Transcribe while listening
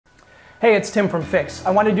Hey, it's Tim from Fiix.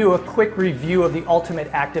 I want to do a quick review of the Ultimate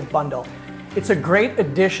Active Bundle. It's a great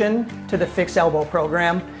addition to the Fiix Elbow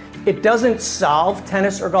program. It doesn't solve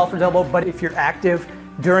tennis or golfer's elbow, but if you're active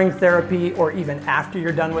during therapy or even after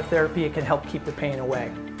you're done with therapy, it can help keep the pain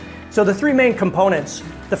away. So the three main components,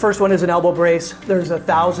 the first one is an elbow brace. There's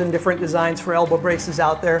 1,000 different designs for elbow braces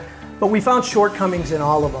out there, but we found shortcomings in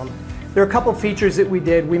all of them. There are a couple features that we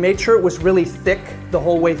did. We made sure it was really thick the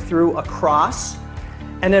whole way through across.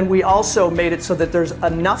 And then we also made it so that there's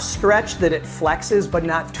enough stretch that it flexes, but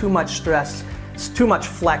not too much stress, too much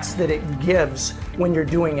flex that it gives when you're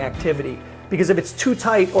doing activity. Because if it's too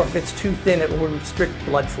tight or if it's too thin, it will restrict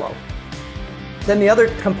blood flow. Then the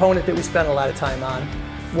other component that we spent a lot of time on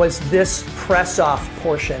was this press-off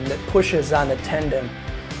portion that pushes on the tendon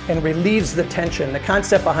and relieves the tension. The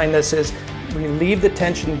concept behind this is relieve the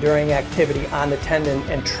tension during activity on the tendon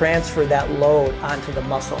and transfer that load onto the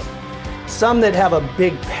muscle. Some that have a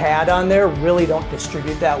big pad on there really don't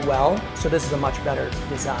distribute that well, so this is a much better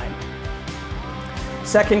design.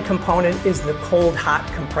 Second component is the cold-hot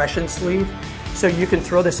compression sleeve. So you can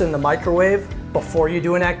throw this in the microwave before you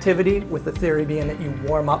do an activity, with the theory being that you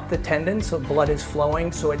warm up the tendon so blood is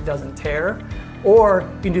flowing so it doesn't tear. Or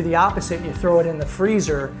you can do the opposite, you throw it in the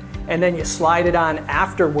freezer and then you slide it on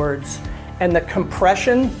afterwards, and the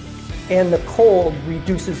compression and the cold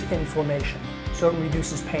reduces inflammation. So it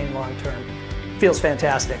reduces pain long term. Feels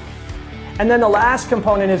fantastic. And then the last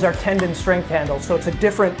component is our tendon strength handle. So it's a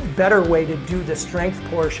different, better way to do the strength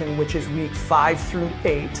portion, which is week 5 through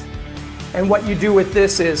 8. And what you do with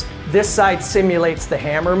this is, this side simulates the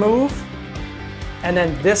hammer move, and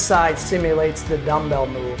then this side simulates the dumbbell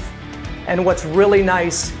move. And what's really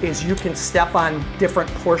nice is you can step on different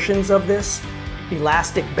portions of this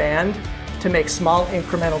elastic band to make small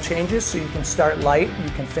incremental changes. So you can start light, you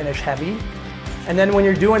can finish heavy. And then when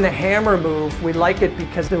you're doing the hammer move, we like it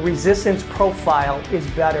because the resistance profile is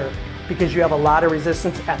better, because you have a lot of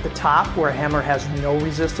resistance at the top where a hammer has no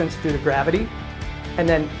resistance due to gravity. And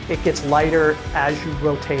then it gets lighter as you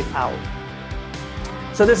rotate out.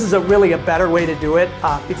 So this is really a better way to do it.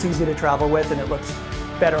 It's easy to travel with and it looks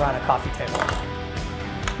better on a coffee table.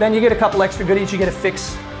 Then you get a couple extra goodies. You get a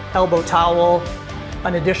Fiix Elbow towel,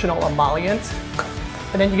 an additional emollient,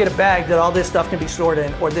 and then you get a bag that all this stuff can be stored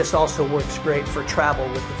in, or this also works great for travel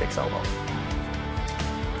with the Fiix Elbow.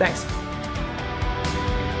 Thanks.